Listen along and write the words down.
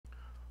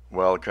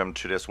Welcome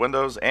to this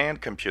Windows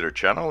and Computer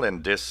channel,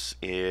 and this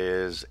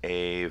is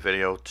a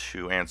video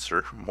to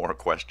answer more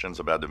questions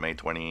about the May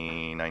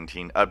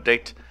 2019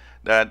 update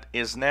that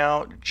is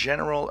now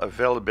general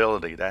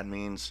availability. That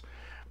means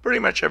pretty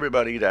much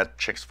everybody that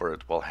checks for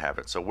it will have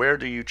it. So where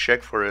do you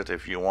check for it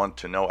if you want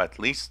to know at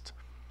least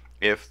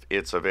if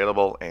it's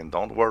available? And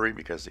don't worry,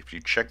 because if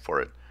you check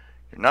for it,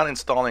 you're not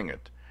installing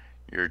it.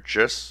 You're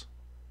just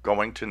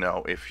going to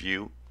know if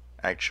you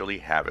actually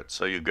have it.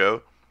 So you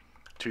go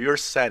to your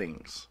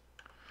settings.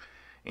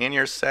 In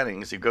your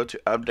settings, you go to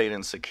Update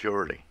and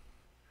Security.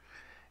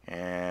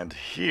 And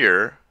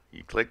here,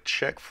 you click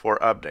Check for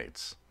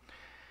Updates.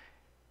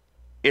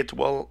 It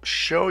will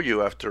show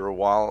you after a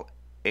while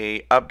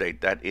a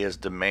update that is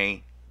the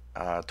May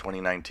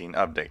 2019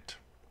 update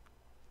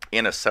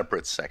in a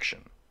separate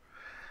section.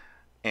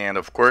 And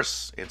of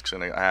course, it's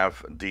going to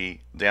have the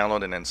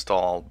Download and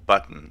Install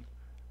button.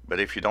 But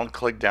if you don't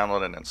click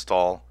Download and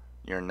Install,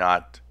 you're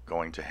not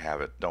going to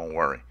have it. Don't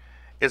worry.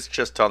 It's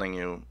just telling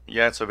you,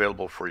 yeah, it's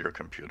available for your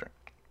computer.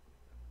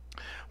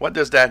 What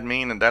does that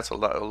mean? And that's a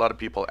lot of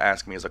people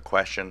ask me as a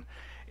question.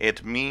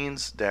 It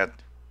means that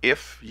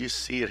if you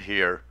see it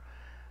here,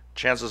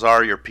 chances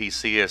are your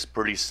PC is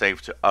pretty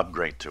safe to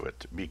upgrade to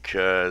it,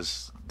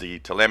 because the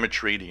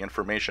telemetry, the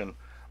information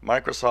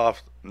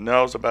Microsoft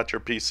knows about your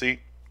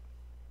PC,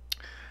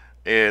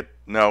 it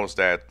knows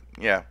that,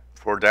 yeah,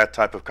 for that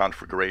type of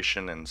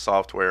configuration and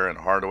software and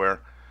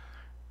hardware,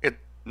 it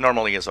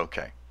normally is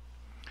okay.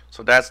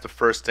 So that's the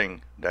first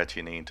thing that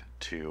you need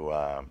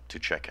to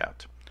check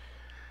out.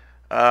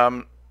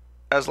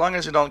 As long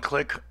as you don't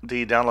click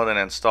the download and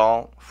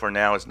install, for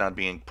now it's not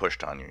being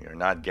pushed on you. You're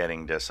not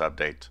getting this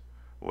update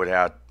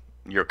without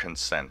your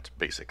consent,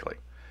 basically.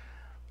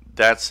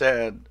 That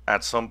said,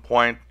 at some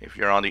point, if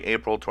you're on the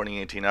April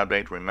 2018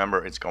 update,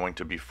 remember it's going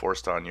to be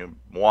forced on you.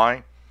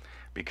 Why?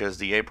 Because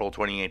the April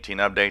 2018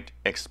 update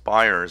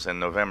expires in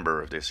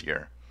November of this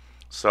year.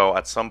 So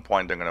at some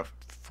point they're going to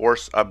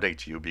force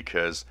update you,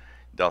 because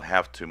they'll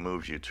have to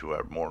move you to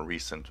a more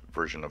recent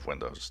version of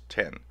Windows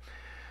 10.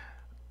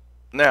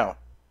 Now,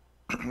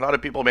 a lot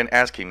of people have been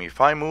asking me, if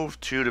I move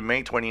to the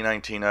May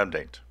 2019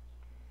 update,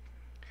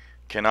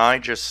 can I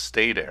just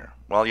stay there?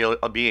 Well, you'll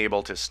be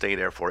able to stay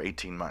there for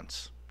 18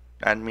 months.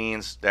 That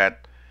means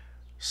that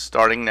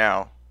starting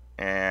now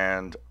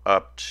and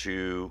up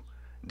to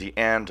the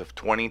end of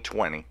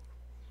 2020,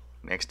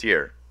 next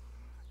year,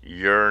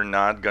 you're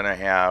not going to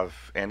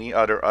have any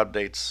other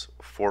updates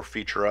for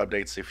feature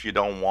updates if you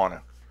don't want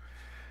to.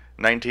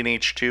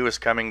 19H2 is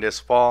coming this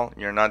fall.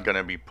 You're not going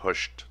to be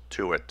pushed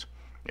to it.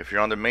 If you're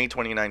on the May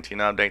 2019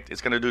 update,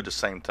 it's going to do the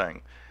same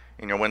thing.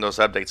 In your Windows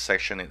Update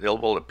section, it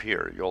will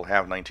appear. You'll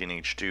have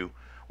 19H2,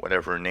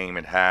 whatever name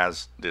it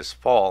has, this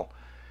fall,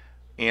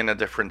 in a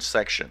different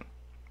section.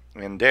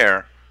 And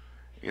there,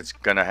 it's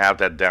going to have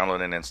that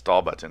download and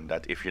install button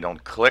that if you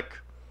don't click,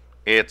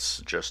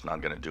 it's just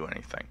not going to do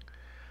anything.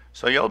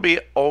 So you'll be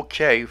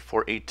okay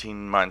for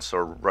 18 months,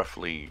 or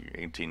roughly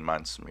 18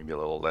 months, maybe a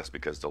little less,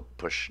 because they'll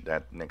push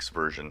that next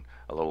version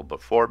a little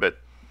before, but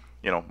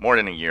more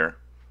than a year,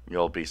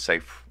 you'll be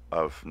safe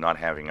of not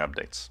having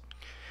updates.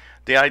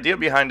 The idea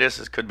behind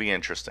this could be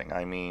interesting.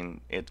 I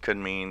mean, it could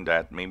mean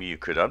that maybe you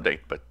could update,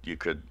 but you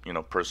could,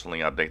 personally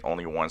update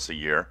only once a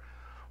year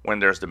when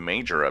there's the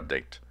major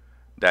update.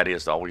 That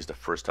is always the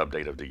first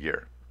update of the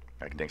year.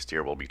 Like next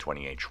year will be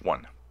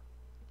 20H1.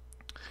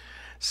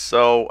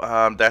 So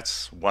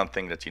that's one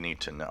thing that you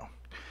need to know.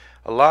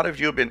 A lot of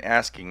you have been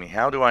asking me,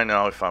 how do I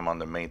know if I'm on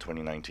the May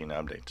 2019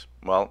 update?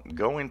 Well,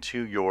 go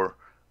into your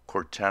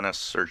Cortana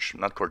search,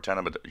 not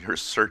Cortana, but your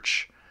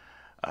search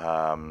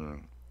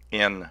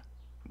in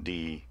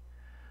the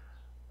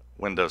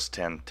Windows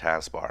 10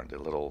 taskbar, the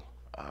little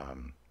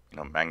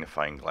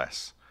magnifying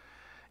glass.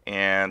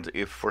 And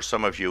if for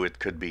some of you it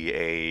could be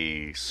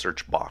a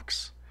search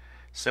box,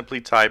 simply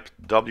type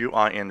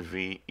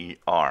WINVER,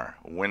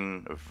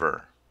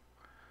 WinVer.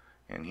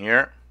 And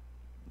here,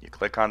 you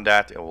click on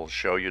that, it will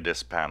show you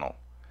this panel.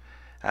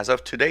 As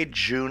of today,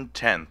 June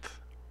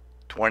 10th,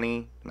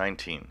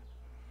 2019,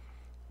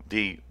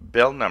 the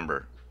build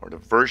number, or the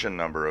version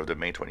number of the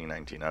May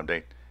 2019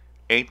 update,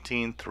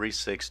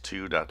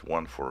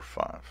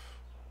 18362.145.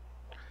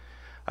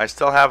 I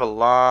still have a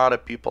lot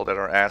of people that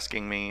are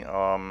asking me,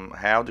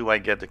 how do I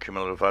get the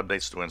cumulative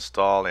updates to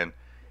install? And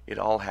it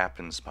all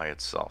happens by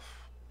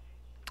itself.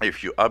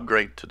 If you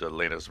upgrade to the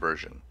latest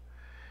version,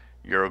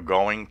 you're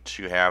going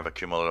to have a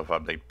cumulative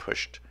update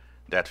pushed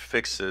that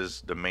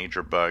fixes the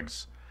major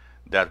bugs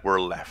that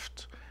were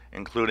left,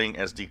 including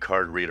SD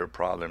card reader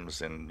problems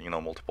and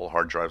multiple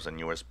hard drives and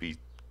USB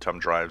thumb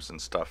drives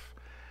and stuff.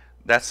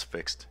 That's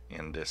fixed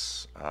in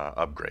this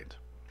upgrade.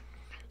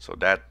 So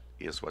that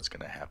is what's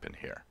going to happen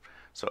here.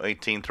 So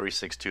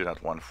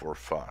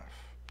 18362.145.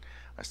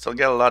 I still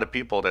get a lot of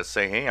people that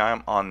say, hey,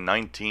 I'm on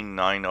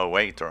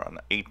 19908 or on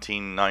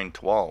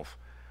 18912.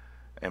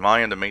 Am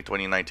I in the May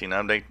 2019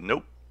 update?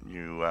 Nope.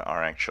 You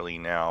are actually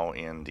now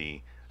in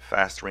the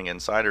Fast Ring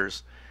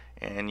Insiders,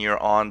 and you're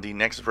on the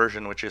next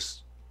version, which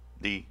is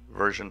the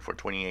version for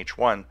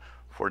 20H1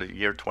 for the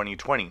year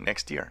 2020,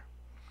 next year.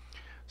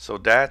 So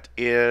that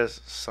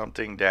is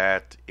something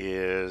that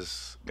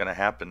is going to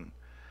happen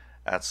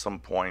at some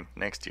point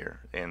next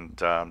year. And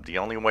the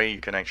only way you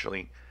can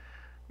actually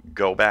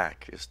go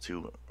back is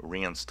to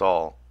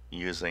reinstall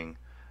using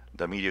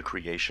the media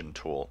creation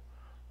tool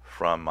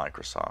from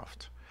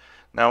Microsoft.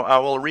 Now I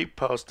will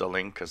repost the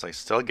link because I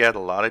still get a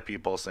lot of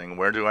people saying,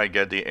 where do I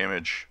get the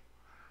image?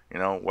 You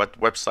know, what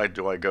website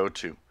do I go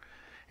to?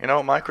 You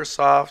know,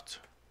 Microsoft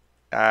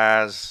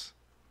has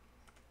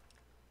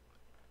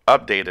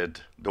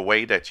updated the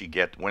way that you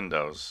get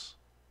Windows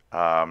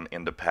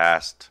in the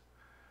past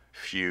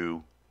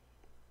few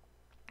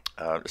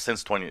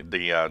since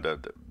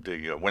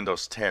the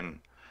Windows 10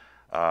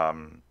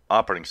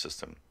 operating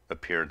system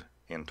appeared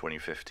in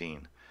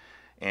 2015,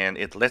 and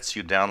it lets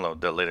you download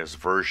the latest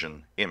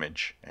version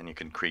image, and you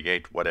can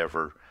create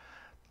whatever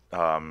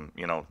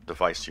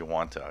device you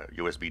want, a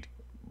USB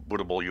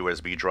bootable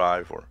USB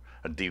drive or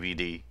a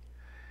DVD,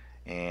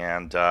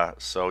 and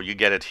so you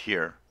get it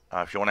here.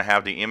 If you want to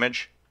have the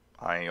image,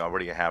 I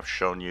already have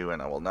shown you,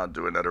 and I will not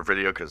do another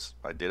video because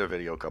I did a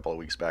video a couple of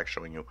weeks back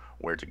showing you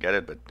where to get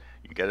it, but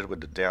you get it with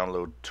the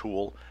download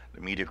tool,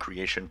 the media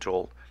creation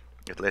tool.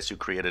 It lets you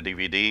create a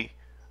DVD,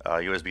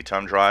 USB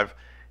thumb drive.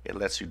 It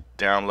lets you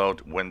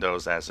download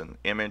Windows as an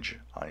image,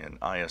 an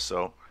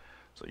ISO,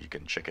 so you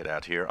can check it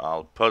out here.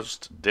 I'll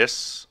post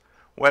this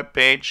web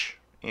page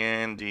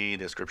in the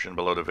description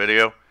below the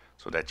video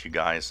so that you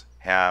guys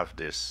have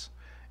this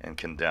and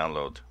can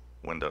download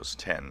Windows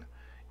 10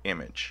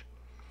 image.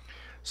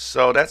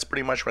 So that's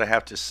pretty much what I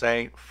have to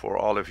say for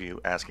all of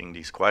you asking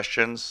these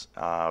questions.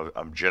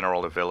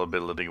 General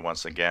availability,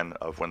 once again,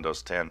 of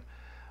Windows 10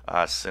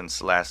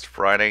 since last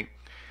Friday.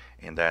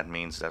 And that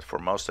means that for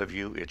most of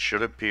you, it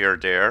should appear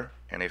there.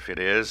 And if it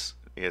is,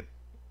 it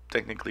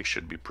technically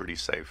should be pretty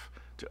safe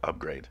to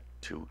upgrade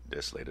to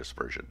this latest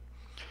version.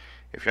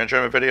 If you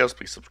enjoy my videos,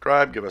 please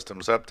subscribe, give us a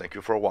thumbs up. Thank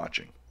you for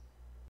watching.